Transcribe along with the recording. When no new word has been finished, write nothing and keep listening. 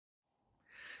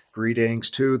Greetings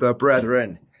to the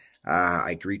brethren.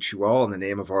 I greet you all in the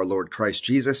name of our Lord Christ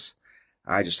Jesus.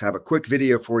 I just have a quick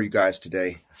video for you guys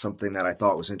today, something that I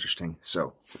thought was interesting.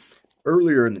 So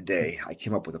earlier in the day, I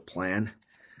came up with a plan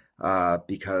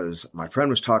because my friend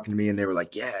was talking to me and they were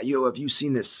like, yeah, have you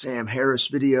seen this Sam Harris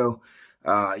video?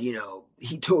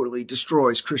 He totally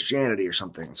destroys Christianity or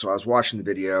something. So I was watching the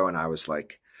video and I was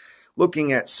like,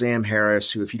 looking at Sam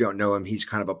Harris, who, if you don't know him, he's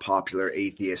kind of a popular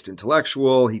atheist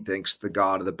intellectual. He thinks the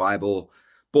God of the Bible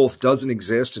both doesn't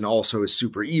exist and also is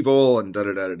super evil and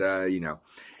da-da-da-da-da,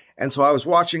 And so I was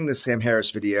watching this Sam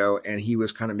Harris video, and he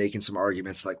was kind of making some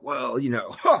arguments like, well,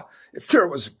 if there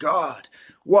was a God,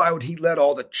 why would he let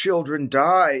all the children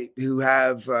die who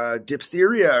have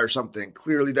diphtheria or something?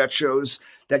 Clearly that shows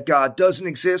that God doesn't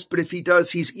exist, but if he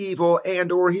does, he's evil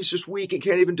and or he's just weak and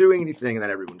can't even do anything. And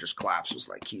then everyone just claps. It was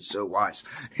like, he's so wise.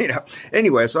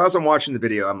 Anyway, so as I'm watching the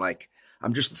video,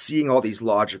 I'm just seeing all these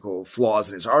logical flaws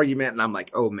in his argument. And I'm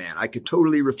like, oh man, I could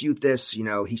totally refute this.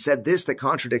 He said this that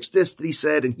contradicts this that he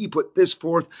said, and he put this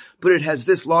forth, but it has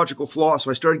this logical flaw.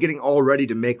 So I started getting all ready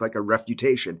to make like a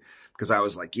refutation because I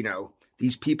was like,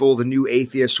 these people, the new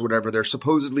atheists or whatever, they're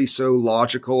supposedly so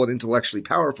logical and intellectually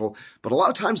powerful, but a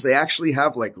lot of times they actually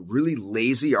have like really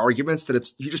lazy arguments that if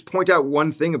you just point out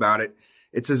one thing about it,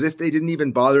 it's as if they didn't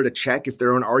even bother to check if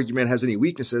their own argument has any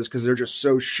weaknesses because they're just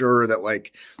so sure that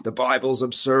like the Bible's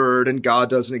absurd and God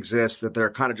doesn't exist that they're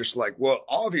kind of just like, well,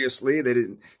 obviously they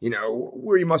didn't,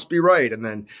 where you must be right. And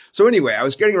then, so anyway, I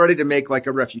was getting ready to make like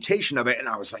a refutation of it. And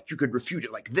I was like, you could refute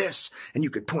it like this and you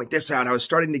could point this out. I was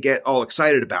starting to get all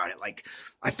excited about it. Like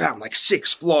I found like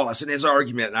 6 flaws in his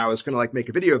argument and I was going to like make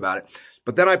a video about it.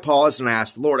 But then I paused and I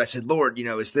asked the Lord, I said, Lord,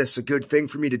 is this a good thing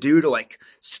for me to do to like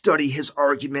study his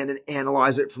argument and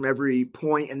analyze it from every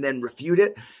point and then refute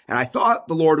it? And I thought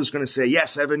the Lord was going to say,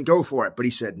 yes, Evan, go for it. But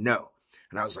he said, no.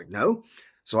 And I was like, no.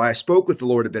 So I spoke with the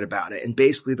Lord a bit about it. And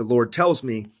basically the Lord tells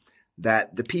me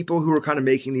that the people who are kind of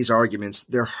making these arguments,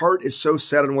 their heart is so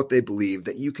set on what they believe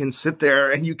that you can sit there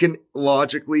and you can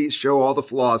logically show all the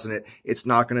flaws in it. It's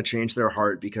not going to change their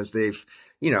heart because they've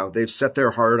set their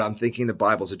heart on thinking the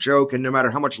Bible's a joke. And no matter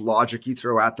how much logic you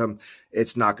throw at them,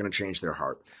 it's not going to change their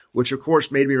heart. Which, of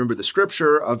course, made me remember the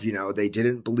scripture of, they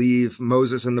didn't believe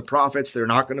Moses and the prophets. They're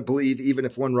not going to believe even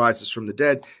if one rises from the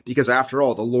dead, because after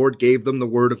all, the Lord gave them the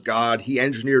word of God. He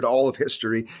engineered all of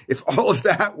history. If all of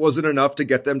that wasn't enough to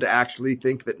get them to actually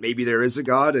think that maybe there is a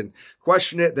God and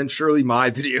question it, then surely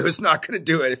my video is not going to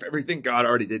do it. If everything God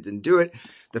already did didn't do it.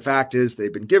 The fact is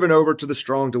they've been given over to the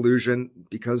strong delusion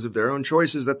because of their own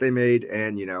choices that they made.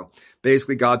 And,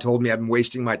 basically God told me I've been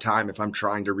wasting my time if I'm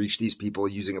trying to reach these people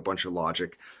using a bunch of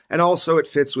logic. And also it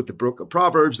fits with the book of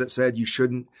Proverbs that said you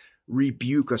shouldn't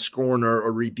rebuke a scorner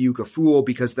or rebuke a fool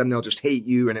because then they'll just hate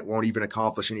you and it won't even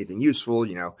accomplish anything useful,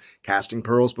 casting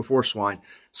pearls before swine.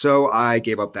 So I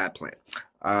gave up that plan.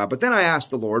 But then I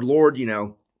asked the Lord,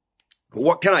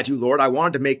 what can I do, Lord? I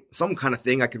wanted to make some kind of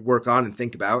thing I could work on and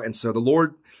think about. And so the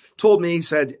Lord told me, he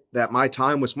said that my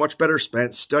time was much better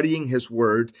spent studying his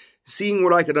word, seeing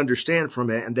what I could understand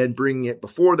from it, and then bringing it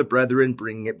before the brethren,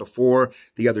 bringing it before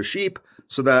the other sheep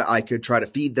so that I could try to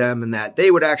feed them and that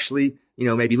they would actually,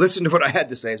 maybe listen to what I had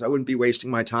to say. So I wouldn't be wasting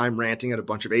my time ranting at a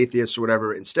bunch of atheists or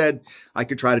whatever. Instead, I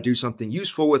could try to do something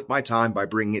useful with my time by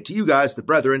bringing it to you guys, the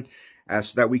brethren,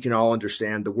 so that we can all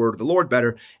understand the word of the Lord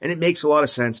better. And it makes a lot of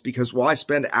sense because why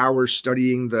spend hours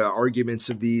studying the arguments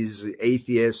of these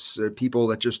atheists, people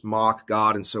that just mock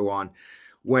God and so on,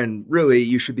 when really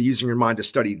you should be using your mind to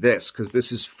study this because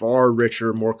this is far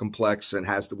richer, more complex, and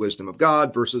has the wisdom of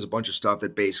God versus a bunch of stuff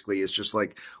that basically is just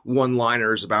like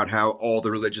one-liners about how all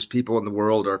the religious people in the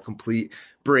world are complete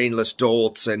brainless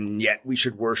dolts and yet we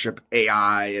should worship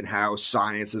AI and how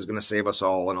science is going to save us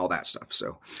all and all that stuff.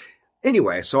 So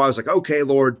anyway, so I was like, okay,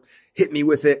 Lord, hit me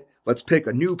with it. Let's pick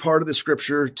a new part of the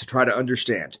scripture to try to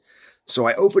understand. So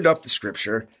I opened up the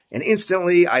scripture and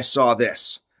instantly I saw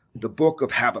this, the book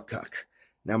of Habakkuk.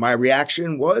 Now my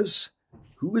reaction was,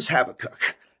 who is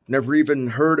Habakkuk? Never even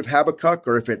heard of Habakkuk,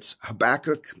 or if it's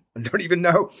Habakkuk, I don't even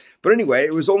know. But anyway,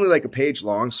 it was only like a page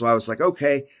long. So I was like,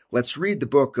 okay, let's read the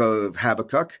book of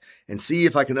Habakkuk and see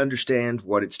if I can understand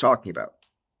what it's talking about.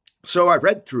 So I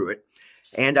read through it.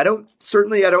 And I don't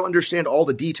understand all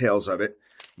the details of it,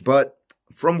 but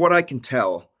from what I can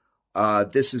tell,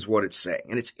 this is what it's saying.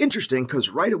 And it's interesting because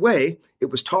right away,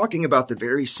 it was talking about the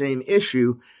very same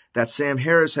issue that Sam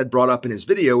Harris had brought up in his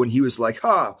video when he was like,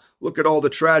 look at all the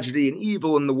tragedy and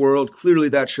evil in the world. Clearly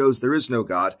that shows there is no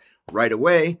God. Right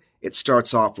away, it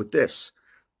starts off with this,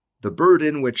 the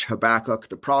burden which Habakkuk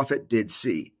the prophet did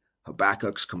see,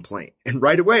 Habakkuk's complaint. And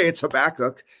right away, it's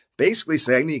Habakkuk basically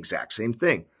saying the exact same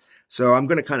thing. So I'm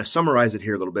going to kind of summarize it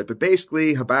here a little bit. But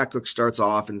basically, Habakkuk starts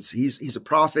off, and he's a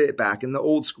prophet back in the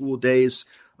old school days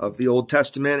of the Old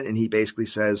Testament. And he basically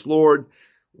says, Lord,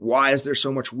 why is there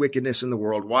so much wickedness in the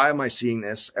world? Why am I seeing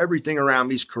this? Everything around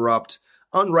me is corrupt.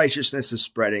 Unrighteousness is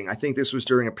spreading. I think this was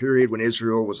during a period when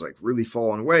Israel was like really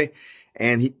falling away.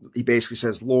 And he basically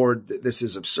says, Lord, this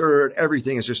is absurd.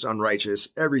 Everything is just unrighteous.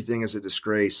 Everything is a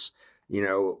disgrace.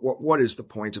 What is the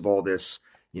point of all this?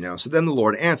 So then the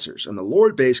Lord answers, and the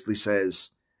Lord basically says,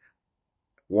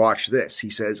 watch this. He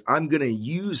says, I'm going to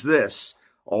use this,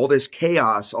 all this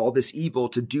chaos, all this evil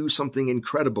to do something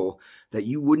incredible that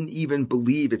you wouldn't even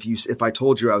believe if I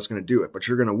told you I was going to do it, but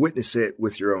you're going to witness it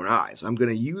with your own eyes. I'm going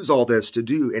to use all this to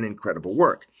do an incredible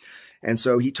work. And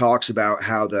so he talks about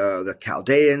how the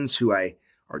Chaldeans,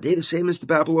 are they the same as the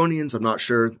Babylonians? I'm not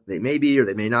sure. They may be or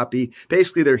they may not be.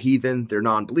 Basically, they're heathen. They're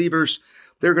non-believers.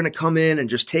 They're going to come in and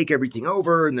just take everything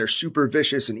over, and they're super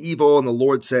vicious and evil. And the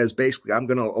Lord says, basically, I'm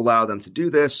going to allow them to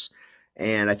do this.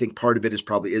 And I think part of it is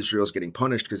probably Israel's getting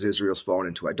punished because Israel's fallen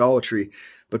into idolatry.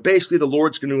 But basically, the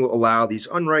Lord's going to allow these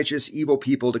unrighteous, evil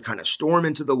people to kind of storm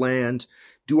into the land,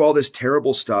 do all this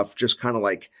terrible stuff, just kind of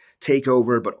like take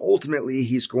over. But ultimately,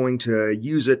 he's going to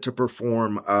use it to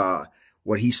perform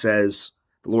what he says.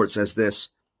 The Lord says this,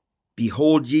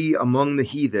 behold ye among the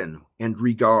heathen, and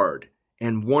regard,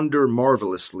 and wonder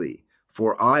marvelously,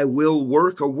 for I will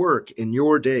work a work in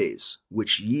your days,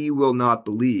 which ye will not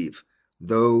believe,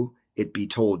 though it be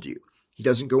told you. He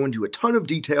doesn't go into a ton of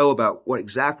detail about what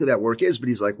exactly that work is, but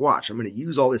he's like, watch, I'm going to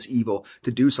use all this evil to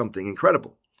do something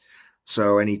incredible.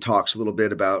 So, and he talks a little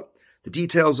bit about the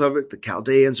details of it. The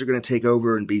Chaldeans are going to take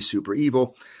over and be super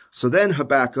evil. So then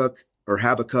Habakkuk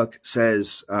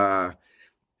says,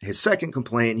 his second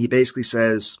complaint, he basically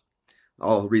says,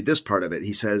 I'll read this part of it.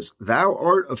 He says, thou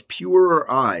art of purer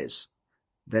eyes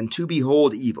than to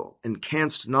behold evil, and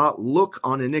canst not look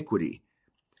on iniquity.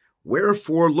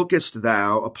 Wherefore lookest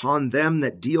thou upon them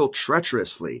that deal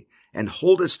treacherously, and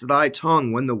holdest thy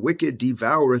tongue when the wicked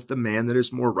devoureth the man that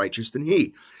is more righteous than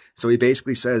he? So he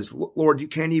basically says, Lord, you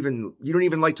don't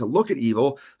even like to look at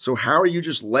evil. So how are you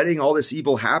just letting all this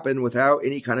evil happen without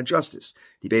any kind of justice?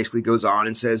 He basically goes on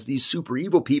and says, these super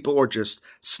evil people are just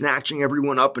snatching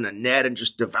everyone up in a net and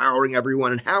just devouring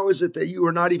everyone. And how is it that you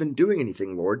are not even doing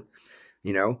anything, Lord?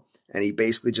 And he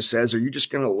basically just says, are you just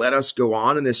going to let us go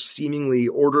on in this seemingly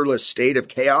orderless state of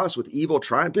chaos with evil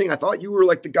triumphing? I thought you were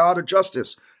like the God of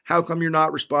justice. How come you're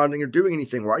not responding or doing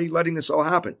anything? Why are you letting this all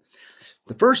happen?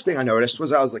 The first thing I noticed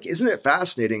was I was like, isn't it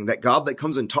fascinating that God that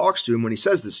comes and talks to him when he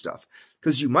says this stuff?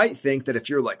 Because you might think that if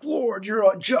you're like, Lord, you're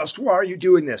unjust, why are you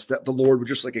doing this? That the Lord would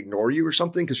just like ignore you or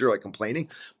something because you're like complaining.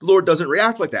 The Lord doesn't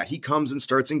react like that. He comes and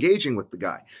starts engaging with the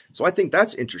guy. So I think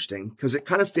that's interesting because it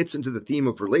kind of fits into the theme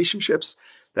of relationships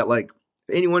that like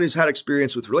anyone who's had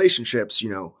experience with relationships,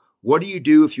 what do you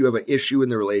do if you have an issue in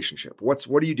the relationship? What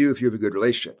do you do if you have a good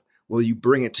relationship? Well, you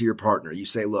bring it to your partner. You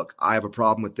say, look, I have a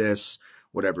problem with this.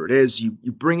 Whatever it is, you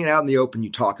bring it out in the open, you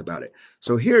talk about it.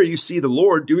 So here you see the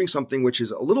Lord doing something which is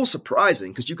a little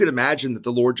surprising because you could imagine that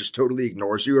the Lord just totally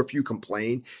ignores you if you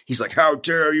complain. He's like, how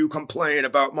dare you complain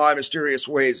about my mysterious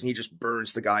ways? And he just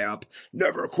burns the guy up.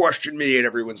 Never question me. And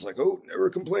everyone's like, oh, never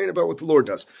complain about what the Lord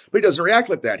does. But he doesn't react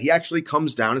like that. He actually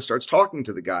comes down and starts talking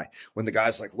to the guy. When the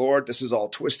guy's like, Lord, this is all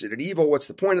twisted and evil. What's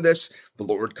the point of this? The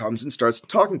Lord comes and starts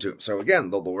talking to him. So again,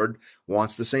 the Lord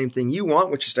wants the same thing you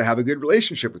want, which is to have a good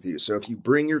relationship with you. So if you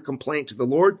bring your complaint to the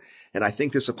Lord, and I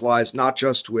think this applies not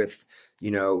just with,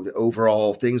 the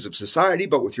overall things of society,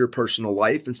 but with your personal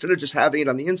life, instead of just having it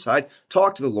on the inside,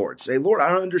 talk to the Lord. Say, Lord, I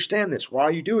don't understand this. Why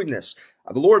are you doing this?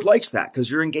 The Lord likes that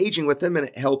because you're engaging with him and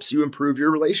it helps you improve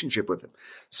your relationship with him.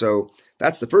 So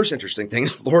that's the first interesting thing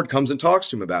is the Lord comes and talks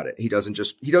to him about it. He doesn't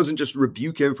just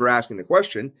rebuke him for asking the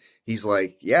question. He's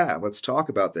like, yeah, let's talk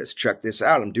about this. Check this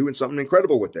out. I'm doing something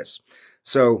incredible with this.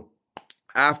 So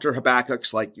after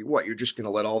Habakkuk's like, what, you're just going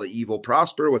to let all the evil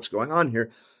prosper? What's going on here?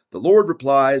 The Lord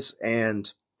replies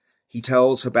and he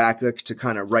tells Habakkuk to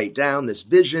kind of write down this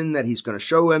vision that he's going to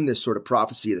show him, this sort of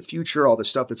prophecy of the future, all this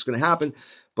stuff that's going to happen.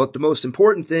 But the most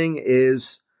important thing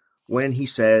is when he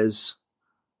says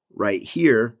right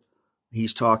here,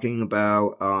 he's talking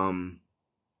about,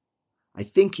 I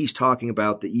think he's talking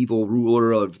about the evil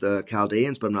ruler of the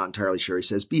Chaldeans, but I'm not entirely sure. He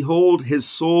says, behold, his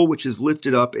soul which is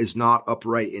lifted up is not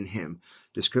upright in him.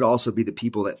 This could also be the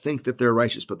people that think that they're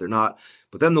righteous, but they're not.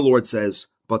 But then the Lord says,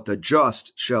 but the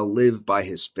just shall live by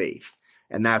his faith.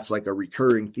 And that's like a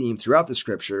recurring theme throughout the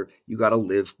scripture. You got to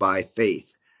live by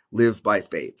faith. Live by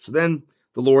faith. So then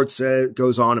the Lord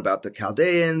goes on about the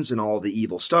Chaldeans and all the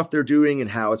evil stuff they're doing and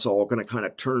how it's all going to kind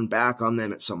of turn back on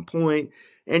them at some point.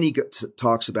 And he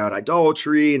talks about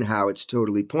idolatry and how it's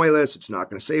totally pointless. It's not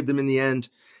going to save them in the end.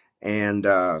 And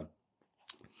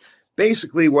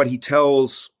basically what he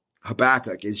tells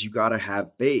Habakkuk is you got to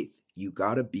have faith. You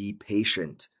got to be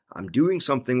patient. I'm doing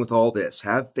something with all this.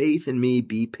 Have faith in me.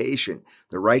 Be patient.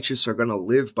 The righteous are going to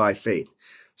live by faith.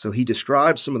 So he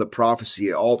describes some of the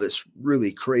prophecy, all this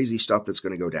really crazy stuff that's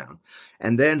going to go down.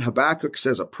 And then Habakkuk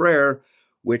says a prayer,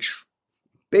 which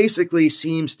basically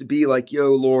seems to be like,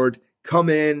 yo, Lord, come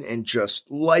in and just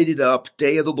light it up,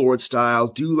 day of the Lord style,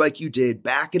 do like you did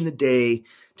back in the day,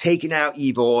 taking out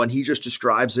evil. And he just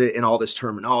describes it in all this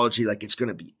terminology, like it's going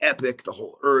to be epic. The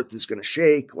whole earth is going to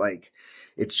shake. Like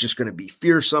it's just going to be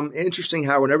fearsome. Interesting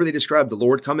how whenever they describe the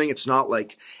Lord coming, it's not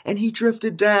like, and he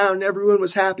drifted down, everyone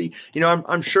was happy. You know,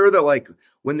 I'm sure that like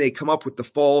when they come up with the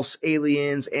false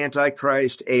aliens,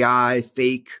 Antichrist, AI,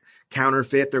 fake,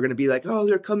 counterfeit, they're going to be like, oh,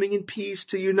 they're coming in peace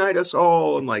to unite us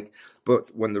all. And like,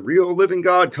 but when the real living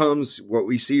God comes, what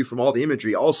we see from all the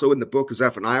imagery, also in the book of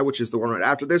Zephaniah, which is the one right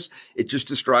after this, it just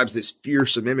describes this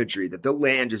fearsome imagery that the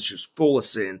land is just full of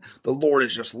sin. The Lord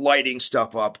is just lighting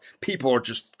stuff up. People are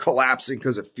just collapsing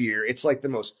because of fear. It's like the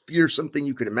most fearsome thing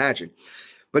you could imagine.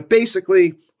 But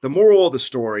basically, the moral of the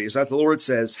story is that the Lord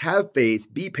says, have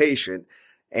faith, be patient.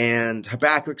 And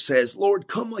Habakkuk says, Lord,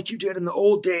 come like you did in the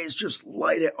old days, just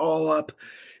light it all up,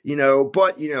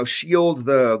 but, shield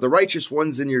the righteous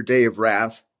ones in your day of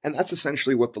wrath. And that's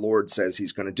essentially what the Lord says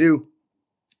he's going to do,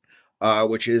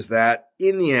 which is that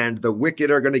in the end, the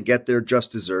wicked are going to get their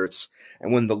just deserts.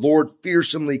 And when the Lord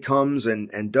fearsomely comes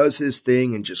and does his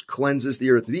thing and just cleanses the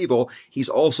earth of evil, he's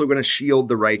also going to shield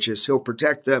the righteous. He'll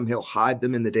protect them. He'll hide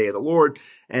them in the day of the Lord.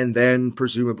 And then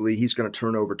presumably he's going to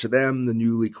turn over to them the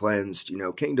newly cleansed,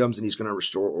 kingdoms, and he's going to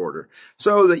restore order.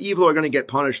 So the evil are going to get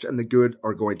punished and the good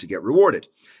are going to get rewarded.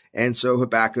 And so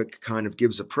Habakkuk kind of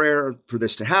gives a prayer for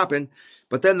this to happen.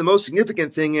 But then the most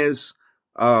significant thing is,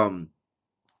 and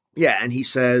he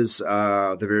says,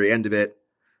 the very end of it,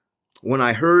 when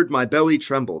I heard, my belly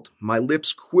trembled, my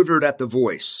lips quivered at the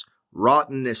voice,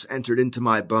 rottenness entered into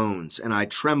my bones, and I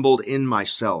trembled in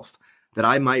myself, that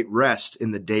I might rest in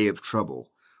the day of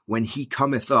trouble. When he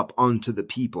cometh up unto the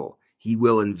people, he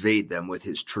will invade them with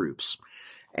his troops.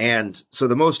 And so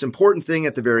the most important thing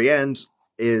at the very end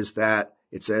is that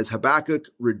it says Habakkuk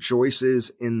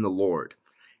rejoices in the Lord.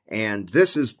 And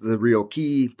this is the real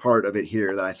key part of it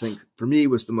here that I think for me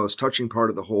was the most touching part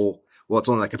of the whole. Well, it's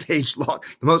only like a page long.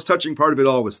 The most touching part of it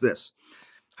all was this.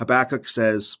 Habakkuk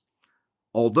says,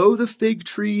 although the fig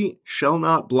tree shall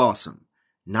not blossom,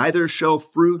 neither shall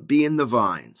fruit be in the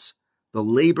vines, the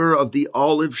labor of the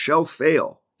olive shall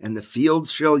fail, and the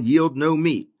fields shall yield no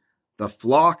meat. The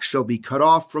flock shall be cut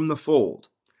off from the fold,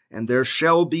 and there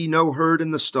shall be no herd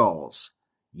in the stalls.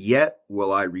 Yet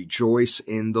will I rejoice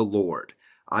in the Lord.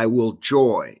 I will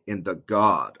joy in the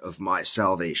God of my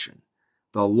salvation.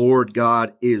 The Lord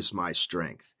God is my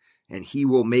strength, and he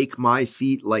will make my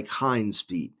feet like hinds'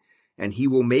 feet, and he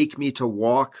will make me to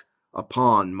walk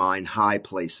upon mine high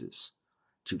places,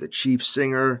 to the chief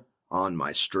singer on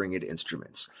my stringed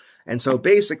instruments. And so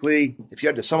basically, if you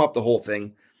had to sum up the whole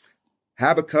thing,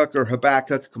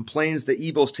 Habakkuk complains that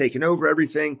evil's taken over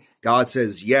everything. God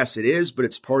says, yes, it is, but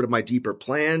it's part of my deeper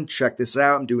plan. Check this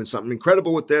out. I'm doing something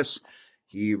incredible with this.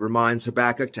 He reminds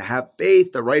Habakkuk to have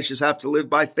faith. The righteous have to live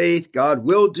by faith. God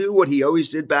will do what he always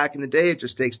did back in the day. It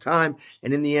just takes time.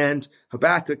 And in the end,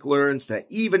 Habakkuk learns that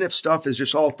even if stuff is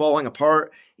just all falling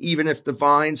apart, even if the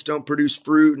vines don't produce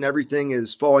fruit and everything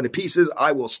is falling to pieces,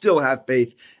 I will still have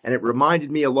faith. And it reminded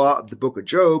me a lot of the book of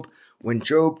Job, when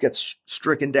Job gets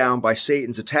stricken down by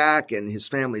Satan's attack and his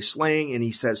family slaying, and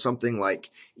he says something like,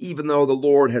 even though the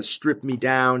Lord has stripped me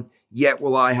down, yet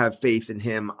will I have faith in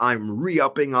him. I'm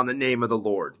re-upping on the name of the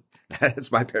Lord.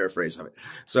 That's my paraphrase of it.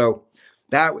 So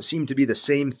that seemed to be the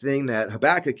same thing that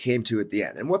Habakkuk came to at the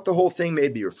end. And what the whole thing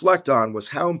made me reflect on was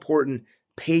how important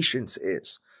patience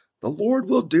is. The Lord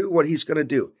will do what he's going to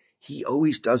do. He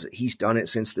always does it. He's done it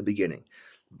since the beginning.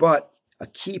 But a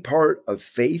key part of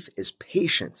faith is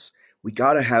patience. We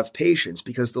got to have patience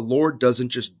because the Lord doesn't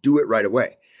just do it right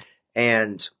away.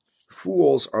 And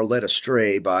fools are led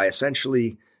astray by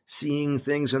essentially seeing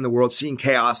things in the world, seeing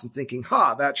chaos and thinking,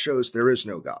 that shows there is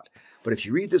no God. But if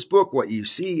you read this book, what you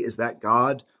see is that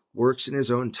God works in his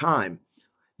own time,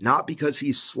 not because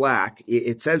he's slack.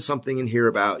 It says something in here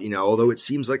about, although it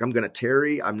seems like I'm going to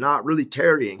tarry, I'm not really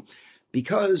tarrying,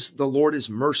 because the Lord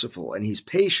is merciful and he's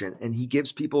patient and he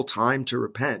gives people time to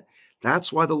repent.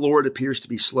 That's why the Lord appears to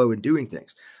be slow in doing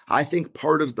things. I think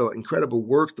part of the incredible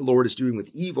work the Lord is doing with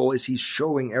evil is he's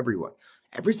showing everyone.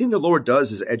 Everything the Lord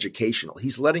does is educational.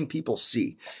 He's letting people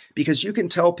see, because you can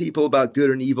tell people about good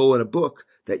and evil in a book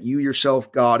that you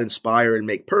yourself, God, inspire and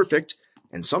make perfect.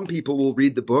 And some people will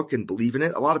read the book and believe in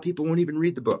it. A lot of people won't even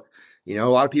read the book. A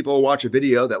lot of people will watch a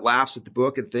video that laughs at the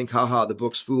book and think, haha, the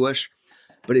book's foolish.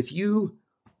 But if you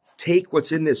take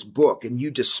what's in this book and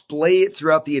you display it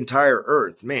throughout the entire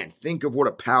earth, man, think of what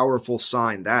a powerful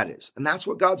sign that is. And that's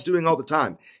what God's doing all the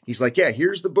time. He's like, yeah,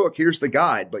 here's the book, here's the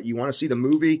guide, but you want to see the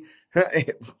movie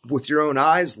with your own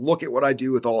eyes? Look at what I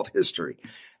do with all of history.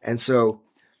 And so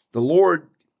the Lord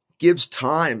gives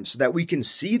time so that we can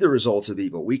see the results of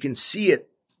evil. We can see it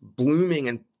blooming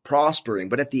and prospering.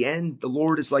 But at the end, the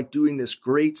Lord is like doing this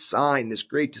great sign, this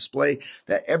great display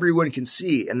that everyone can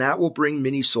see, and that will bring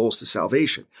many souls to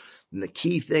salvation. And the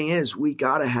key thing is we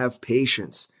got to have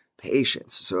patience.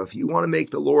 So if you want to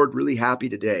make the Lord really happy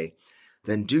today,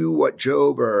 then do what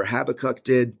Job or Habakkuk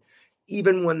did.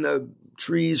 Even when the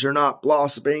trees are not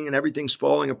blossoming and everything's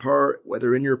falling apart,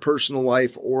 whether in your personal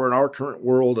life or in our current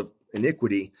world of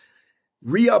iniquity,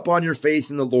 re-up on your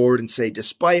faith in the Lord and say,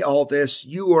 despite all this,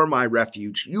 you are my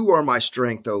refuge. You are my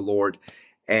strength, O Lord.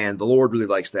 And the Lord really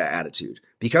likes that attitude,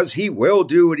 because he will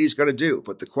do what he's going to do.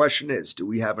 But the question is, do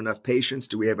we have enough patience?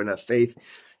 Do we have enough faith?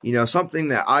 Something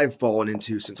that I've fallen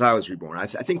into since I was reborn, I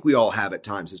think we all have at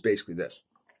times, is basically this.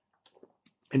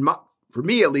 And for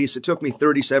me, at least, it took me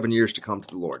 37 years to come to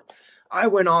the Lord. I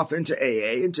went off into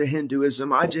AA, into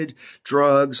Hinduism. I did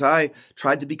drugs. I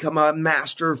tried to become a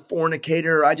master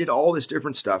fornicator. I did all this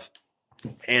different stuff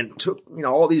and took,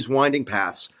 all these winding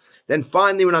paths. Then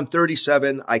finally, when I'm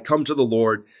 37, I come to the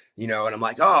Lord, and I'm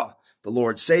like, oh, the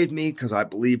Lord saved me because I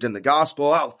believed in the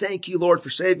gospel. Oh, thank you, Lord, for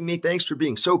saving me. Thanks for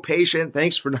being so patient.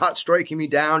 Thanks for not striking me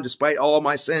down despite all of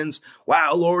my sins.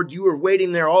 Wow, Lord, you were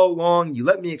waiting there all along. You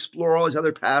let me explore all these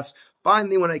other paths.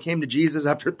 Finally, when I came to Jesus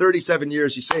after 37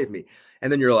 years, you saved me.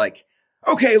 And then you're like,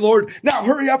 okay, Lord, now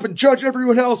hurry up and judge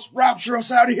everyone else. Rapture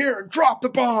us out of here and drop the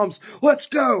bombs. Let's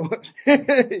go.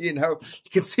 You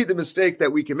can see the mistake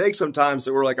that we can make sometimes,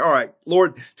 that we're like, all right,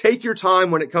 Lord, take your time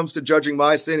when it comes to judging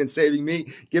my sin and saving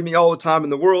me. Give me all the time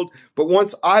in the world. But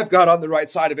once I've got on the right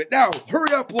side of it, now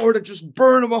hurry up, Lord, and just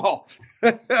burn them all.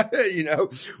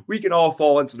 We can all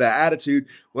fall into that attitude.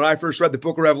 When I first read the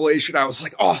book of Revelation, I was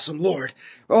like, awesome, Lord.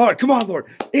 Oh, come on, Lord.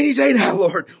 Any day now,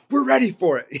 Lord. We're ready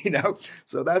for it,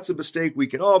 So that's a mistake we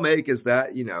can all make, is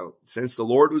that, since the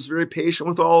Lord was very patient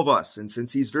with all of us, and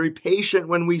since he's very patient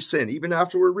when we sin, even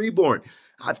after we're reborn,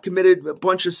 I've committed a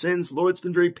bunch of sins. The Lord's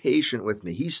been very patient with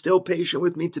me. He's still patient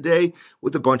with me today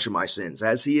with a bunch of my sins,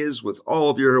 as he is with all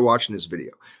of you who are watching this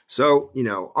video. So,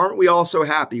 aren't we all so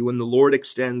happy when the Lord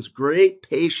extends great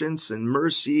patience and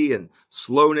mercy and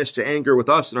slowness to anger with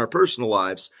us in our personal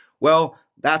lives? Well,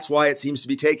 that's why it seems to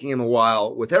be taking him a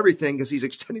while with everything, because he's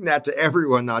extending that to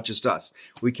everyone, not just us.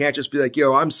 We can't just be like,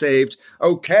 yo, I'm saved.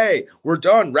 Okay, we're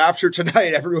done. Rapture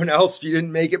tonight. Everyone else, if you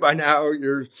didn't make it by now,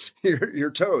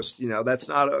 you're toast. That's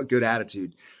not a good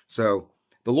attitude. So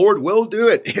the Lord will do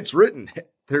it. It's written.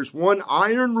 There's one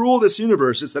iron rule of this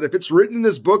universe. It's that if it's written in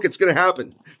this book, it's going to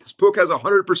happen. This book has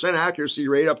 100% accuracy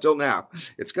rate up till now.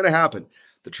 It's going to happen.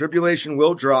 The tribulation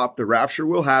will drop, the rapture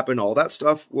will happen, all that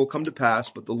stuff will come to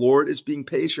pass, but the Lord is being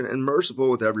patient and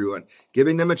merciful with everyone,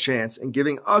 giving them a chance and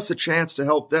giving us a chance to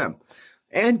help them,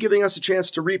 and giving us a chance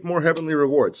to reap more heavenly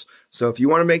rewards. So if you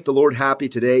want to make the Lord happy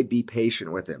today, be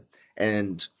patient with him.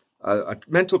 And a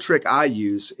mental trick I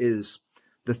use is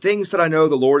the things that I know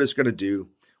the Lord is going to do,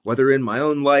 whether in my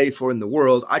own life or in the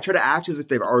world, I try to act as if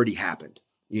they've already happened,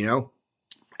 In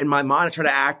my mind, I try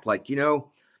to act like,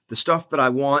 the stuff that I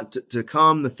want to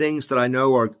come, the things that I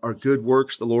know are good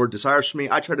works the Lord desires for me,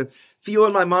 I try to feel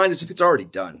in my mind as if it's already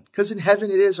done. Because in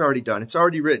heaven, it is already done. It's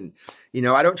already written.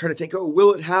 I don't try to think, oh,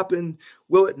 will it happen?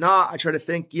 Will it not? I try to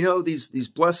think, these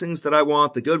blessings that I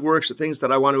want, the good works, the things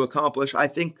that I want to accomplish, I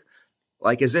think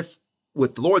like as if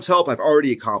with the Lord's help, I've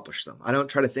already accomplished them. I don't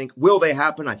try to think, will they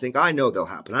happen? I think I know they'll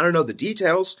happen. I don't know the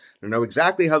details. I don't know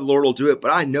exactly how the Lord will do it,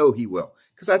 but I know he will.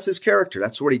 Because that's his character.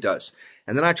 That's what he does.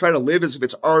 And then I try to live as if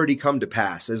it's already come to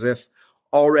pass, as if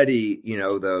already,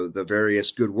 the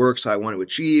various good works I want to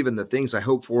achieve and the things I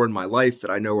hope for in my life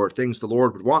that I know are things the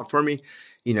Lord would want for me.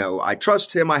 I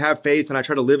trust him, I have faith, and I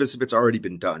try to live as if it's already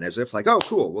been done, as if like, oh,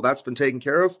 cool, well, that's been taken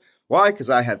care of. Why? Because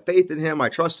I have faith in him, I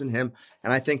trust in him,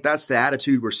 and I think that's the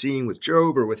attitude we're seeing with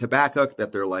Job or with Habakkuk,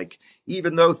 that they're like,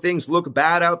 even though things look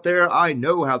bad out there, I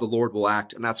know how the Lord will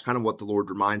act, and that's kind of what the Lord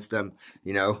reminds them.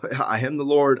 I am the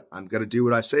Lord, I'm going to do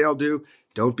what I say I'll do.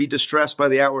 Don't be distressed by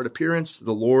the outward appearance.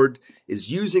 The Lord is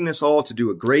using this all to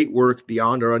do a great work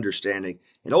beyond our understanding,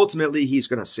 and ultimately he's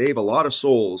going to save a lot of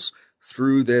souls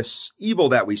through this evil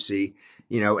that we see.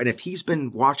 And if he's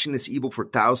been watching this evil for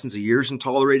thousands of years and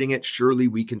tolerating it, surely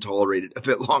we can tolerate it a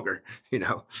bit longer,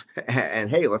 and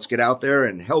hey, let's get out there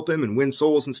and help him and win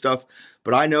souls and stuff.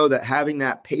 But I know that having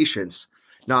that patience,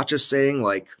 not just saying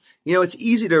like, it's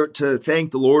easy to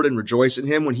thank the Lord and rejoice in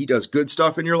him when he does good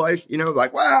stuff in your life,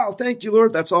 like, wow, thank you,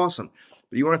 Lord. That's awesome.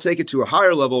 But you want to take it to a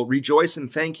higher level, rejoice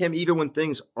and thank him even when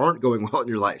things aren't going well in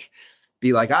your life.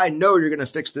 Be like, I know you're going to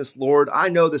fix this, Lord. I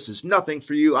know this is nothing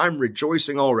for you. I'm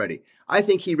rejoicing already. I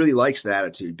think he really likes that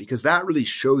attitude because that really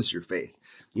shows your faith.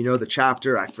 The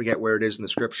chapter, I forget where it is in the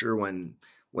scripture, when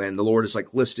the Lord is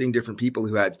like listing different people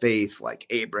who had faith, like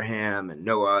Abraham and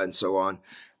Noah and so on.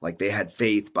 Like they had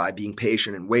faith by being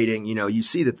patient and waiting. You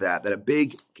see that a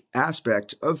big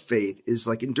aspect of faith is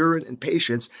like endurance and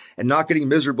patience and not getting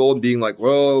miserable and being like,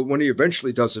 well, when he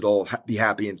eventually does it all, be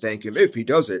happy and thank him if he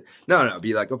does it. No,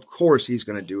 be like, of course he's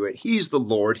going to do it. He's the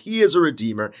Lord. He is a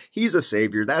redeemer. He's a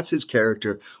savior. That's his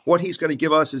character. What he's going to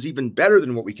give us is even better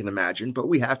than what we can imagine, but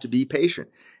we have to be patient.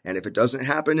 And if it doesn't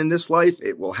happen in this life,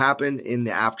 it will happen in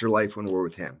the afterlife when we're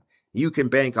with him. You can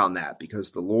bank on that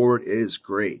because the Lord is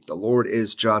great. The Lord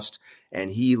is just,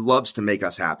 and he loves to make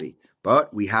us happy.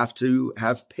 But we have to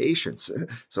have patience.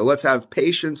 So let's have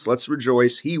patience. Let's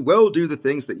rejoice. He will do the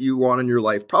things that you want in your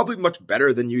life, probably much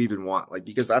better than you even want,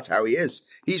 because that's how he is.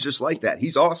 He's just like that.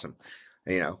 He's awesome.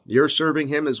 You're serving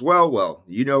him as well. Well,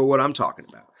 you know what I'm talking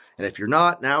about. And if you're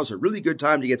not, now's a really good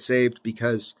time to get saved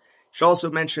because should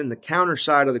also mention the counter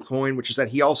side of the coin, which is that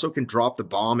he also can drop the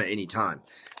bomb at any time.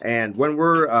 And when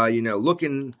we're,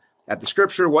 looking at the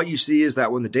scripture, what you see is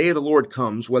that when the day of the Lord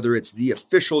comes, whether it's the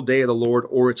official day of the Lord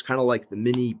or it's kind of like the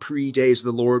mini pre-days of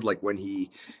the Lord, like when he,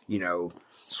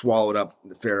 swallowed up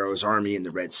the Pharaoh's army in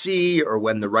the Red Sea, or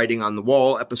when the writing on the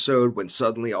wall episode, when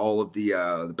suddenly all of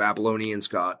the Babylonians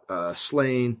got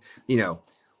slain,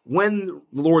 when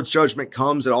the Lord's judgment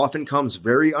comes, it often comes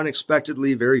very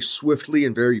unexpectedly, very swiftly,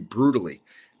 and very brutally.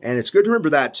 And it's good to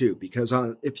remember that too, because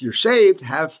if you're saved,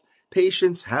 have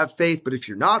patience, have faith. But if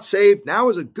you're not saved, now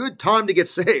is a good time to get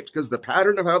saved, because the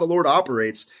pattern of how the Lord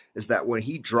operates is that when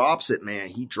he drops it, man,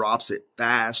 he drops it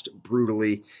fast,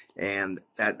 brutally, and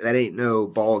that ain't no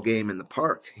ball game in the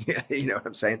park. You know what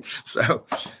I'm saying? So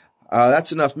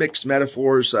that's enough mixed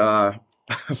metaphors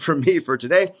from me for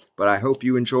today, but I hope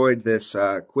you enjoyed this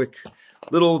quick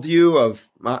little view of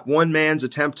one man's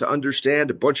attempt to understand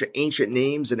a bunch of ancient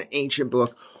names in an ancient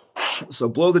book. So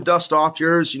blow the dust off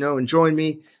yours, and join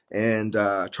me and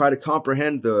try to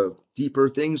comprehend the deeper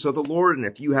things of the Lord. And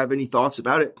if you have any thoughts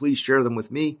about it, please share them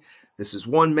with me. This is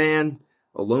one man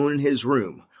alone in his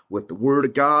room with the word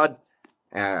of God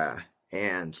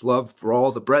and love for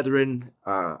all the brethren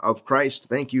of Christ.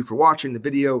 Thank you for watching the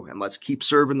video, and let's keep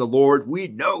serving the Lord. We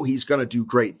know he's going to do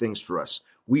great things for us.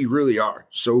 We really are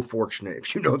so fortunate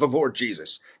if you know the Lord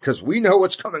Jesus, because we know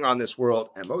what's coming on this world,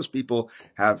 and most people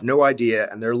have no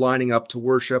idea, and they're lining up to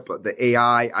worship the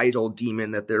AI idol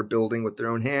demon that they're building with their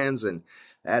own hands, and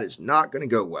that is not going to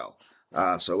go well.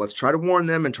 So let's try to warn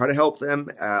them and try to help them.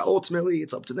 Ultimately,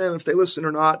 it's up to them if they listen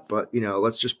or not, but,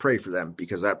 let's just pray for them,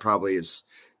 because that probably is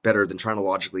better than trying to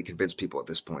logically convince people at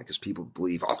this point, because people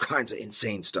believe all kinds of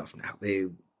insane stuff now. They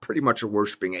pretty much are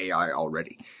worshiping AI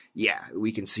already. Yeah,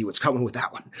 we can see what's coming with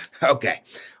that one. Okay.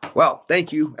 Well,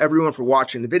 thank you everyone for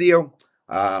watching the video.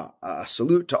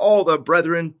 Salute to all the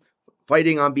brethren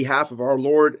fighting on behalf of our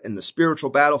Lord in the spiritual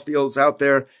battlefields out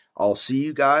there. I'll see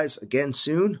you guys again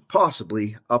soon,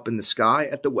 possibly up in the sky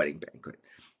at the wedding banquet.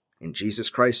 In Jesus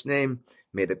Christ's name,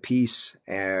 may the peace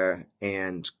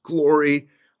and glory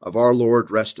of our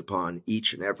Lord rest upon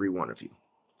each and every one of you,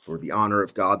 for the honor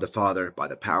of God the Father, by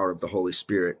the power of the Holy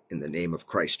Spirit, in the name of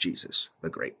Christ Jesus the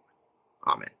Great.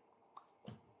 Amen.